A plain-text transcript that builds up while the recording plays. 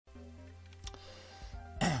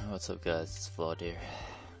What's up guys, it's Vlad here.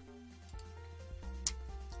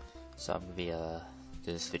 So I'm gonna be doing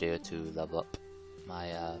this video to level up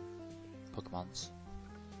my Pokemons.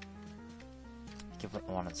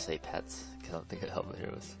 I wanted to say pets, because I don't think it helped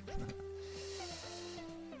heroes.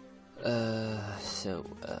 I'm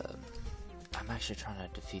actually trying to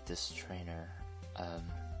defeat this trainer,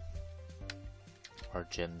 or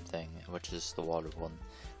gym thing, which is the water one,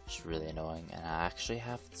 which is really annoying, and I actually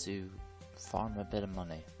have to farm a bit of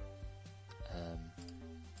money.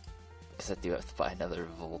 Because I do have to buy another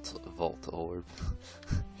Volt Orb.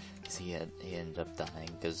 Because he ended up dying,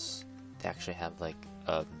 because they actually have like,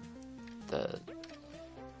 the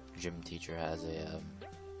gym teacher has a,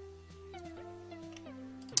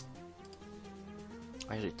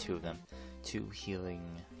 actually two of them, 2 healing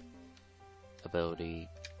ability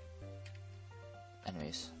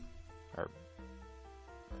enemies, or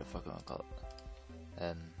what the fuck am I gonna call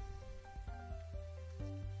it?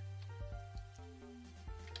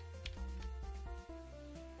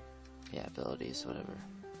 Yeah, abilities, whatever.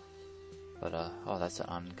 But oh, that's an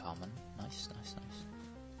uncommon. Nice.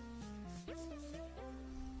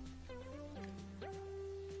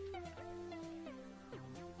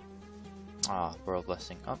 Ah, World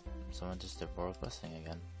Blessing. Oh, someone just did World Blessing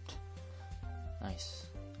again. Nice.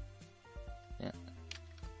 Yeah.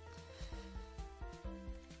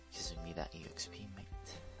 Gives me that EXP, mate.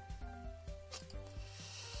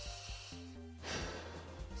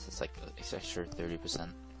 So it's like it's extra 30%,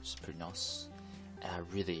 which is pretty nice. And I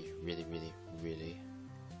really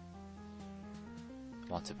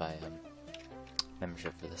want to buy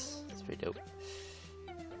membership for this. It's pretty dope.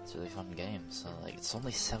 It's a really fun game. So like, it's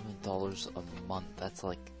only $7 a month. That's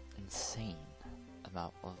like insane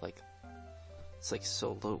amount of like. It's like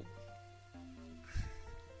so low.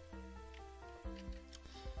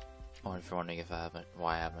 Oh, if you're wondering if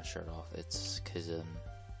why I have my shirt off, it's because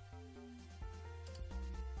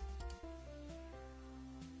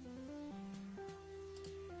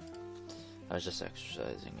I was just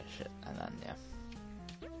exercising and shit, and then yeah.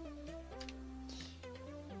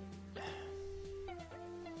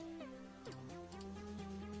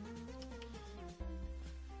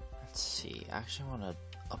 Let's see. I actually want to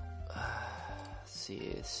see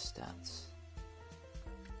his stats.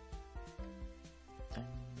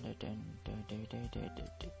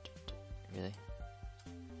 Really?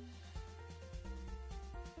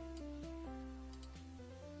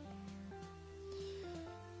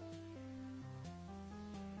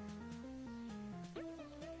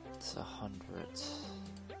 It's 100.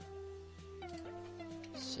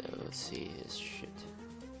 So let's see his shit.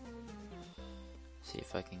 See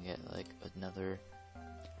if I can get like another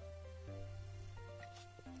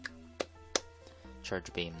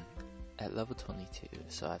charge beam at level 22.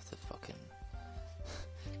 So I have to fucking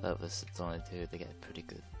level 22 to get pretty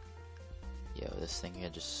good. Yo, this thing here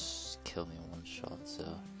just killed me in one shot. So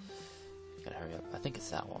gotta hurry up. I think it's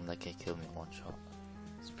that one that can kill me in one shot.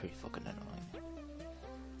 It's pretty fucking annoying.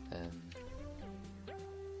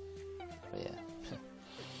 But yeah,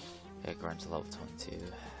 gotta grind to level 22.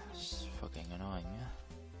 It's fucking annoying.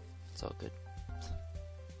 It's all good.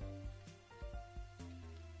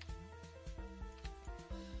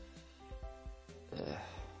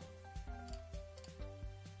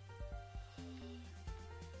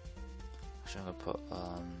 Actually, I'm gonna put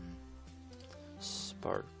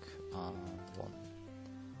Spark on 1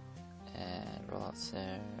 and roll out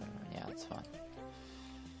there. Yeah, that's fine.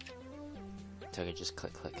 So I can just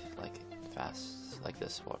click like fast like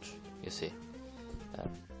this. Watch, you see.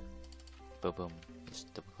 Boom boom.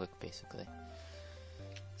 Just double click basically.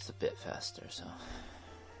 It's a bit faster, so.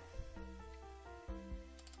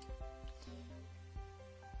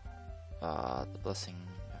 The blessing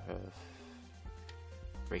of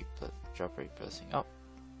drop rate blessing. Oh,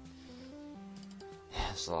 yeah,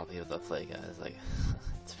 there's a lot of people that play, guys. Like,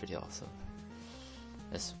 it's pretty awesome.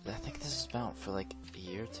 I think this is bound for like a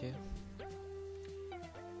year or 2.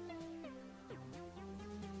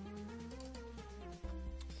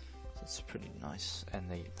 It's pretty nice, and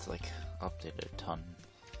they like updated a ton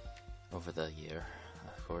over the year,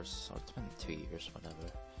 of course. So it's been 2 years,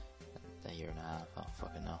 whatever. A year and a half. I don't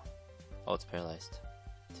fucking know. Oh, it's paralyzed.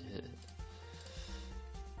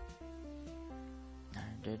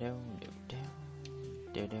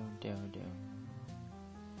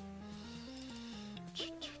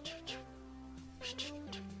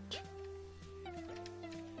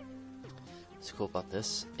 What's cool about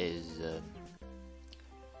this is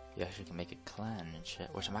you actually can make a clan and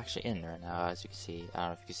shit, which I'm actually in right now, as you can see. I don't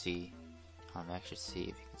know if you can see. Actually see if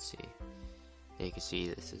you can see. Yeah, you can see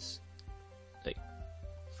this is like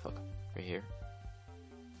fuck right here.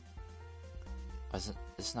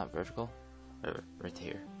 It's not vertical? Right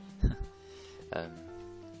here.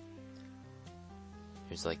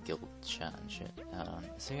 Here's like guild chat and shit.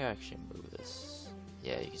 So I actually move this.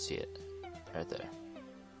 Yeah, you can see it right there.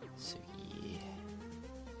 So yeah.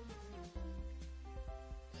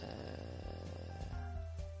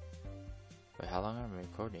 Wait, how long am I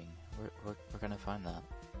recording? We're gonna find that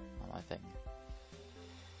on my thing.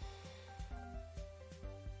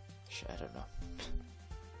 Shit, I don't know.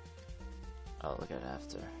 I'll look at it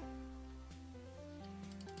after.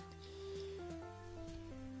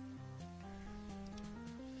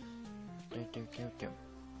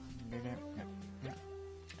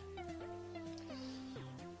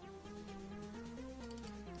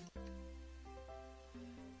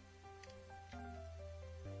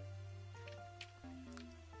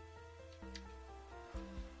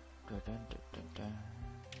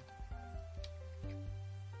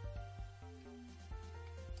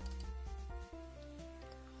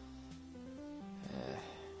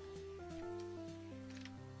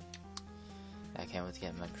 I can't wait to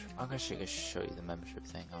get membership. I'm gonna show you the membership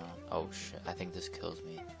thing. Hold on. Oh shit, I think this kills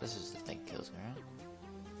me. This is the thing that kills me, right?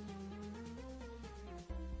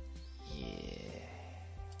 Yeah.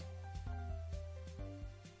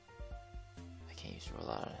 I can't use roll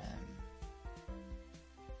out of him.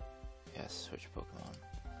 Yes, switch Pokemon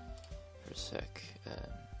for a sec.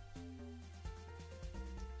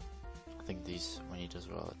 I think these, when he does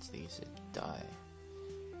roll out to these, it die.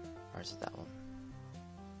 Or is it that one?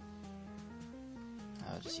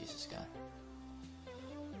 I'll just use this guy.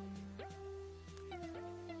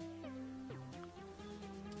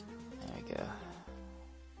 There we go.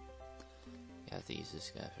 You have to use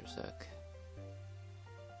this guy for a sec.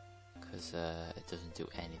 Because it doesn't do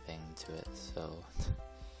anything to it, so...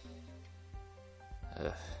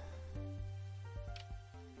 That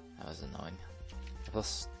was annoying.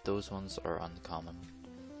 Plus, those ones are uncommon.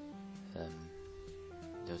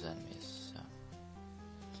 Those enemies, so...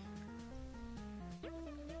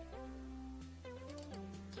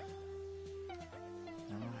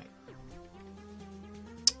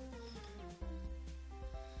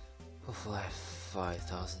 Hopefully I have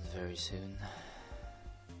 5,000 very soon.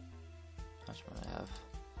 How much more do I have?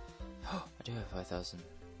 Oh, I do have 5,000.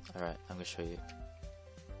 Alright, I'm gonna show you.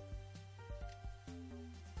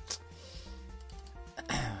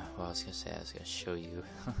 Well, I was gonna say I was gonna show you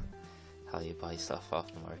how you buy stuff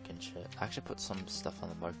off the market and shit. I actually put some stuff on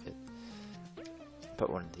the market. Put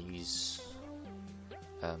one of these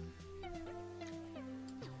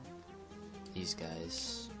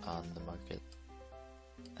guys on the market.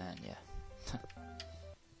 And yeah.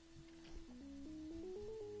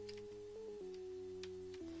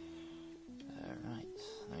 Alright,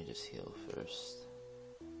 let me just heal first.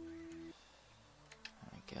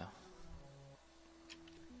 There we go.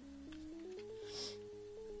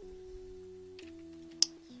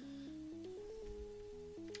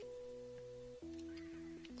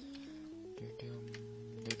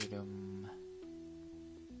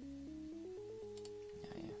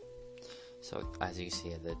 So as you can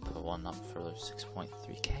see, I did put one up for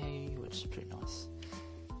 6.3k, which is pretty nice.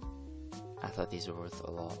 I thought these were worth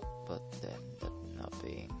a lot, but then ended up not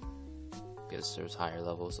being, because there's higher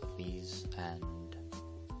levels of these and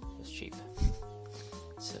it's cheap.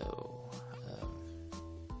 So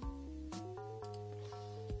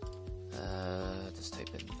just type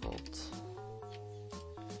in Volt.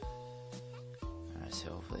 Alright, so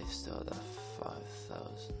hopefully still at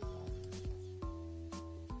 5,000.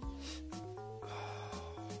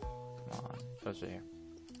 Over here.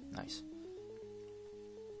 Nice.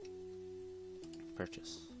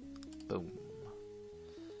 Purchase. Boom.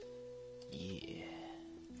 Yeah.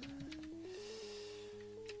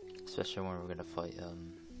 Especially when we're gonna fight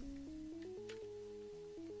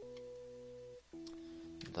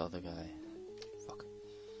the other guy. Fuck.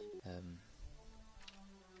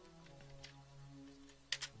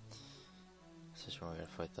 Especially when we're gonna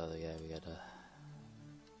fight the other guy, we gotta.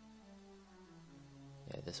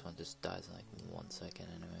 Yeah, this one just dies in like 1 second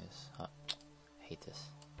anyways. Oh, I hate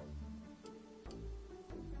this.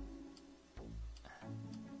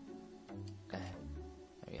 There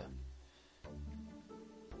we go.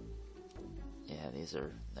 Yeah, these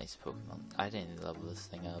are nice Pokemon. I didn't level this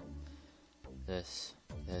thing up. This.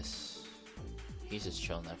 He's just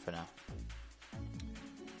chilling there for now.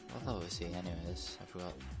 What level is he anyways? I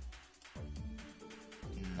forgot.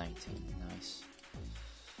 19, nice.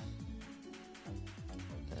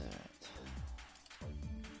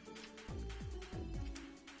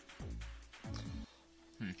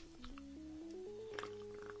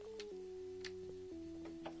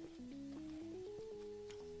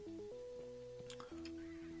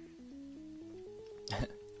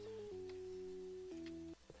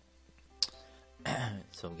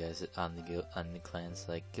 Some guys on the clans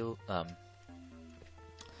like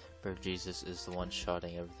Bird Jesus is the one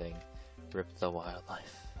shotting everything. Rip the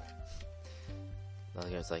wildlife. The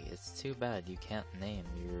other guy's like, it's too bad you can't name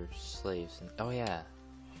your slaves. And oh yeah,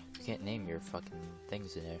 you can't name your fucking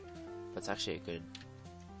things in there. But it's actually a good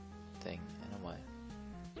thing in a way.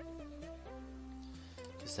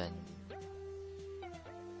 Because then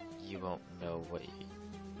you won't know what you,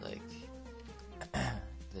 like,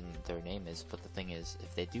 their name is. But the thing is,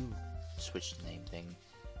 if they do switch the name thing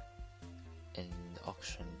in the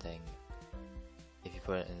auction thing, if you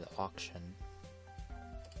put it in the auction,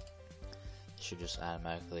 you should just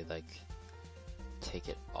automatically like take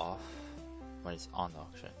it off when it's on the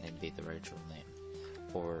auction and be the original name,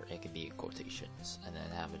 or it could be in quotations and then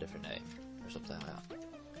have a different name or something like that.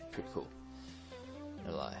 Pretty cool.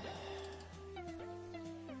 No lie.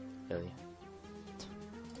 Really?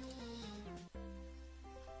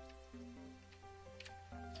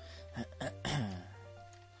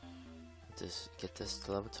 Just get this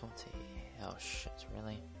to level 20. Oh shit,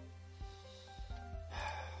 really?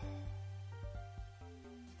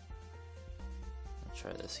 I'll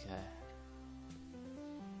try this guy.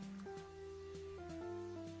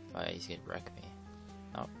 Oh, he's gonna wreck me.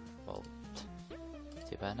 Oh, well,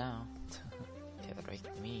 too bad now. Can't wreck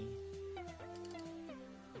me.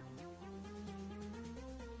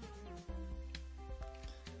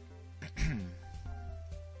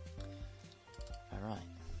 Alright.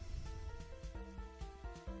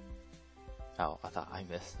 Oh, I thought I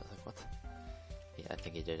missed. I was like, what? Yeah, I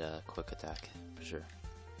think he did a quick attack, for sure.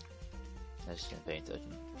 I just didn't pay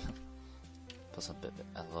attention. Plus a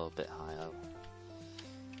little bit high up.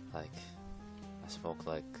 Like, I spoke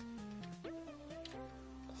like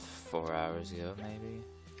 4 hours ago, maybe?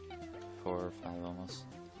 4 or 5 almost.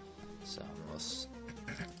 So I'm almost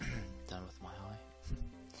done with my high.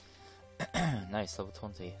 Nice, level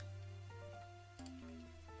 20.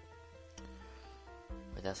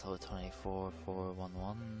 Wait, that's level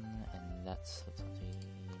 24,411, and that's level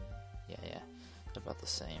 20. Yeah, they're about the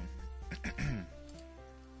same.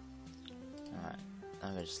 Alright,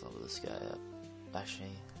 I'm gonna just level this guy up.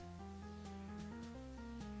 Actually,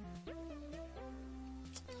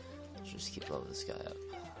 just keep leveling this guy up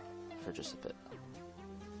for just a bit.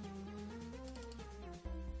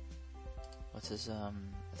 What's his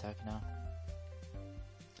attack now?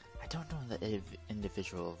 I don't know the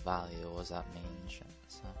individual value. What does that mean?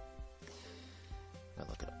 So I'm gonna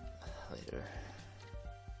look it up later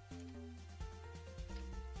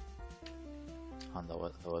on the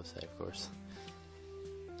website, of course.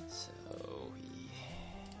 So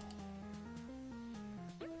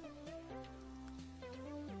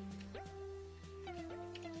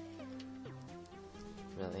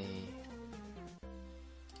really.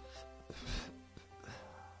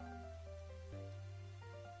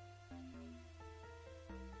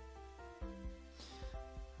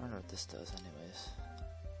 I wonder what this does anyways.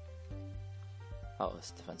 Oh,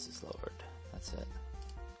 his defense is lowered. That's it.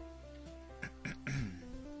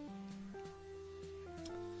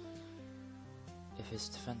 If his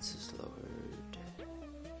defense is lowered,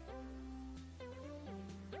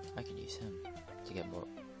 I can use him to get more,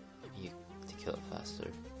 to kill it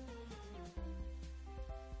faster.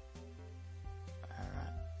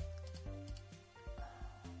 Alright.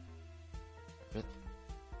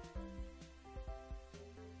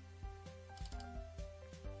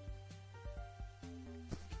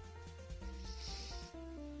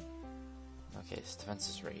 Okay, his defense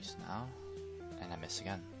is raised now, and I miss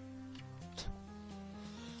again.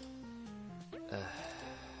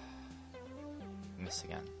 Miss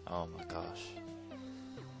again. Oh my gosh.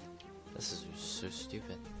 This is so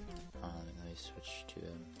stupid. Let me switch to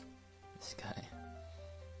this guy.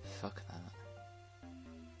 Fuck that.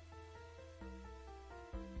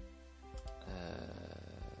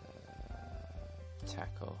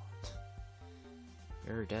 Tackle.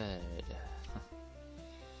 You're dead.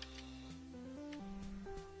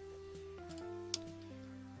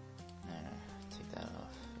 Take that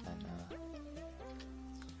off. And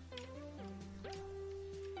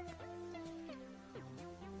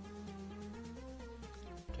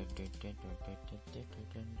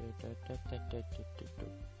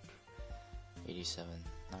 $87.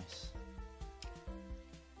 Nice.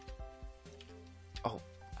 Oh,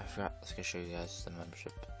 I forgot. I was gonna show you guys the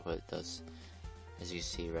membership, what it does. As you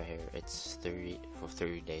see right here, it's 30 for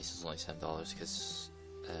 30 days. It's only $7 because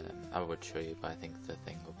I would show you, but I think the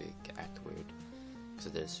thing will be act weird because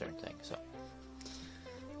it did a certain thing. So,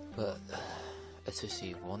 but it's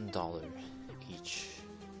basically $1 each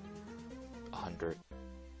 100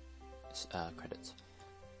 credits.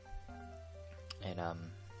 And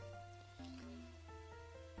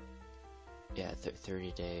yeah,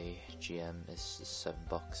 30-day GM is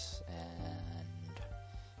 $7,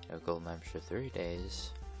 and gold membership 30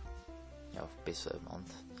 days, basically a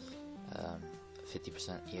month.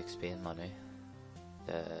 50% EXP in money.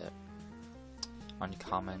 The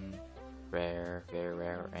uncommon, rare, very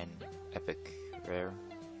rare, and epic rare,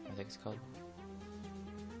 I think it's called.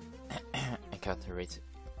 Encounter rates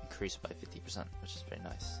increase by 50%, which is pretty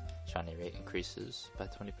nice. Shiny rate increases by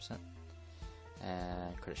 20%,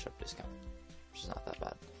 and credit shop discount, which is not that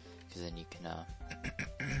bad, because then you can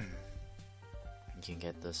you can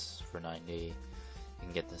get this for 90. You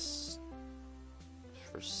can get this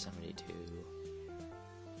for 72.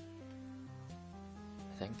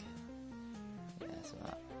 I think. Yeah, so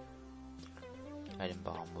that. Item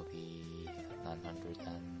bomb will be 900,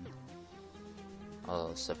 and all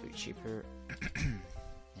the stuff will be cheaper.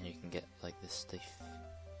 And you can get like this stuff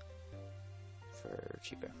for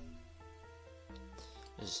cheaper.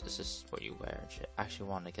 It's just what you wear and shit. I actually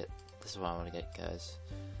want to get, this is what I want to get, guys.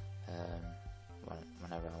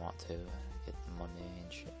 Whenever I want to get the money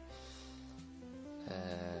and shit. I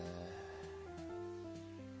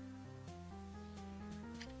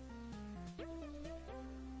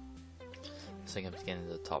think I'm getting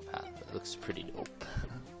the top hat, but it looks pretty dope.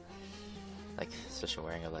 Like, especially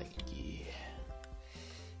wearing it, like, yeah.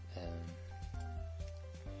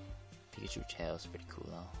 Pikachu tail is pretty cool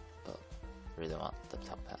though, but I really want the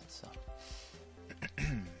top hat, so.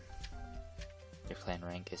 Your clan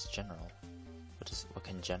rank is general. What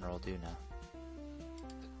can general do now?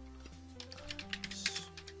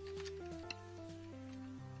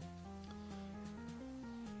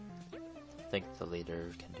 I think the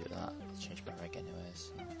leader can do that. I'll change my rank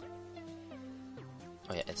anyways.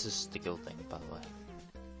 Oh yeah, it's just the guild thing, by the way.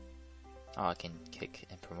 Oh, I can kick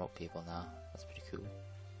and promote people now. That's pretty cool.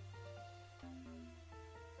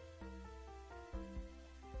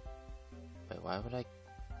 Wait, why would I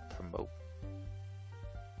promote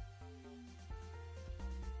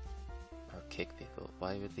or kick people?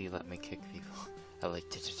 Why would they let me kick people? I like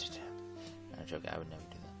no joke, I would never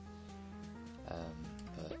do that.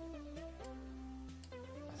 But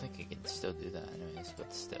I think you can still do that anyways,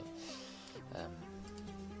 but still.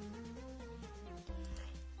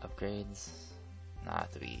 Upgrades? Nah, I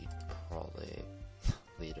have to be probably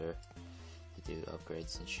leader to do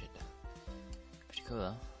upgrades and shit. Pretty cool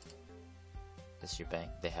though. That's your bank.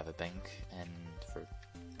 They have a bank, and for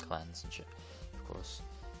clans and shit, of course.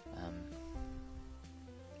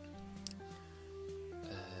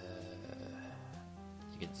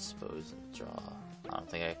 You can dispose and draw. I don't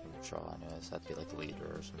think I can draw anyways. I have to be like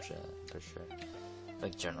leader or some shit, for sure.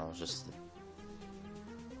 Like general, just to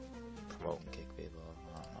promote and kick people.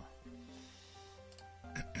 I don't know.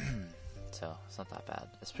 So it's not that bad.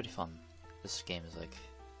 It's pretty fun. This game is like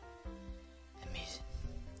amazing.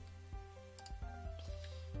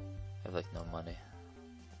 I have like no money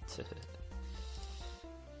to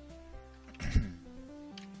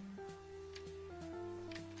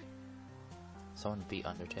someone beat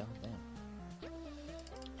Undertale? Damn.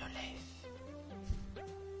 No life.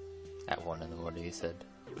 At 1 in the morning, he said.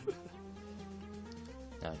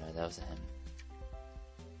 No, that was him.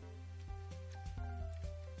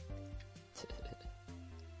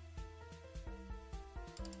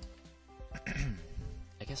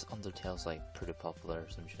 I guess Undertale's like pretty popular or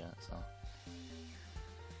some shit, so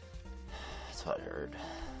that's what I heard,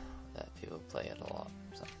 that people play it a lot,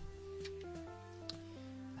 so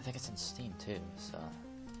I think it's on Steam too, so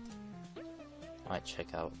I might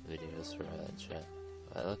check out videos for it and shit.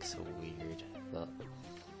 But it looks so weird, but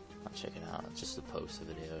I'll check it out, just to post a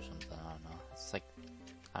video or something, I don't know. It's like,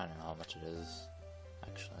 I don't know how much it is,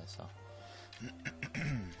 actually, so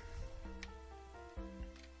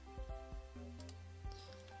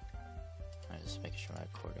just making sure my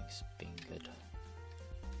recording's being good.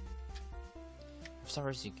 For some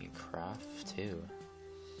reason you can craft too.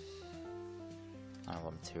 I don't know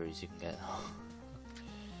what materials you can get.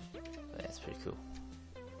 But it's pretty cool.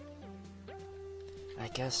 I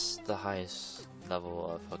guess the highest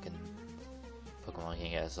level of fucking Pokemon you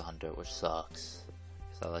can get is 100, which sucks.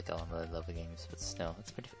 Because I like unlimited level games, but still,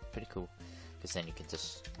 it's pretty cool. Because then you can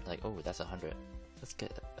just, like, oh, that's 100. Let's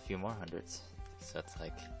get a few more hundreds. So it's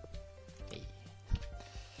like, hey.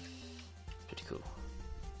 Pretty cool.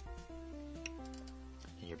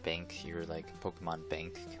 In your bank, your like Pokemon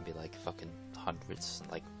bank can be like fucking hundreds,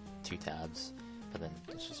 like 2 tabs, but then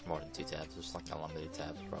it's just more than 2 tabs. There's like unlimited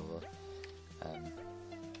tabs probably.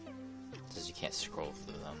 Because you can't scroll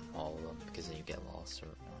through them, all of them, because then you get lost, or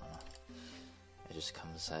I don't know. It just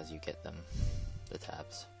comes as you get them, the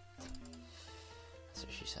tabs. That's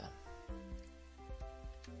what she said.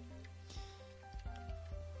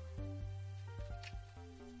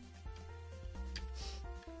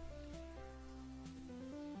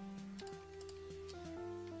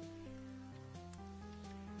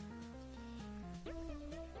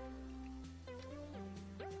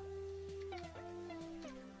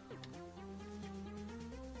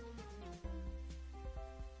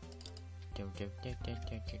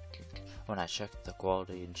 When I checked the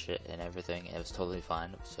quality and shit and everything, it was totally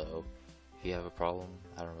fine. So if you have a problem,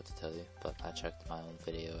 I don't know what to tell you, but I checked my own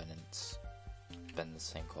video and it's been the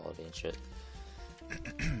same quality and shit. I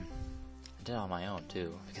did it on my own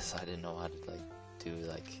too, because I didn't know how to like do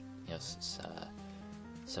like, you know,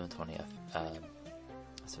 720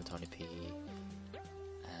 720p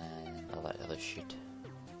and all that other shit,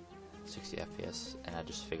 60 FPS, and I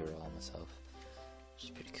just figured it all myself. Which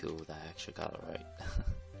is pretty cool that I actually got it right.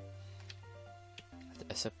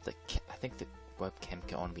 Except I think the webcam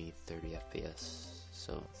can only be 30 FPS,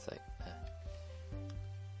 so it's like,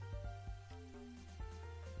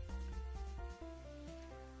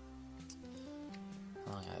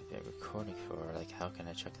 how long have I been recording for? Like, how can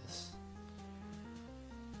I check this?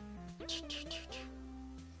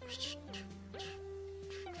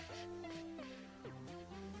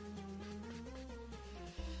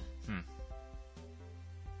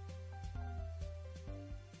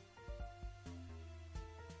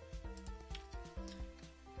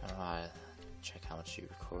 I don't know how to check how much you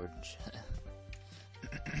record and shit.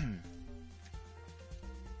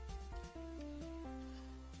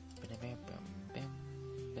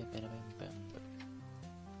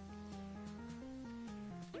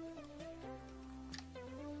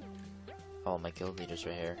 Oh, my guild leader's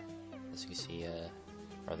right here. As you can see, or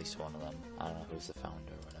at least one of them. I don't know who's the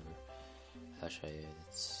founder or whatever. I'll show you.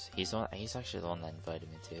 He's actually the one that invited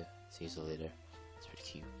me too. So he's the leader. It's pretty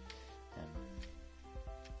cute.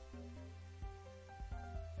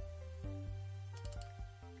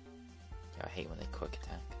 Yeah, I hate when they quick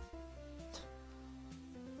attack.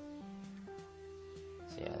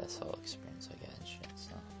 So yeah, that's all experience I get and shit.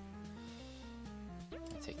 So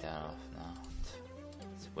I'll take that off now.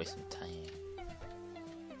 It's wasting time.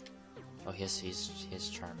 Oh, his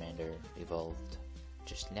Charmander evolved,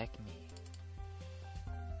 just like me.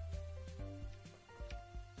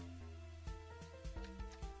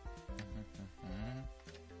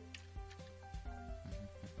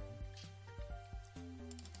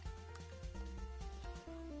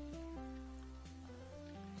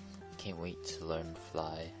 Can't wait to learn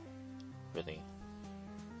fly, really.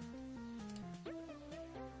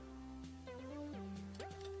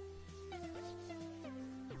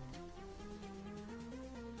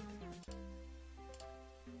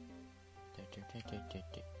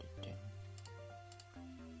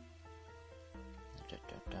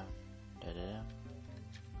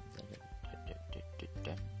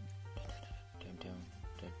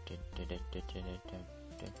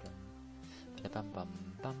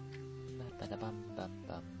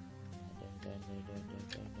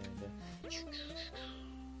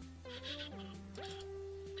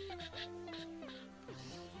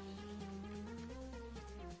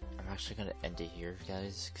 I'm actually gonna end it here,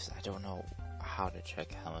 guys, because I don't know how to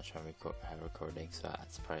check how much I'm recording, so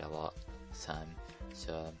that's probably a lot of time.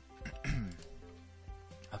 So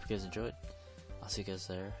hope you guys enjoyed. I'll see you guys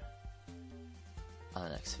there on the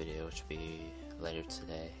next video, which will be later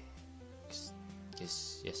today.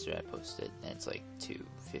 Because yesterday I posted and it's like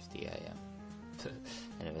 2:50 AM.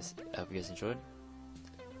 Anyways, I hope you guys enjoyed.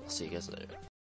 I'll see you guys later.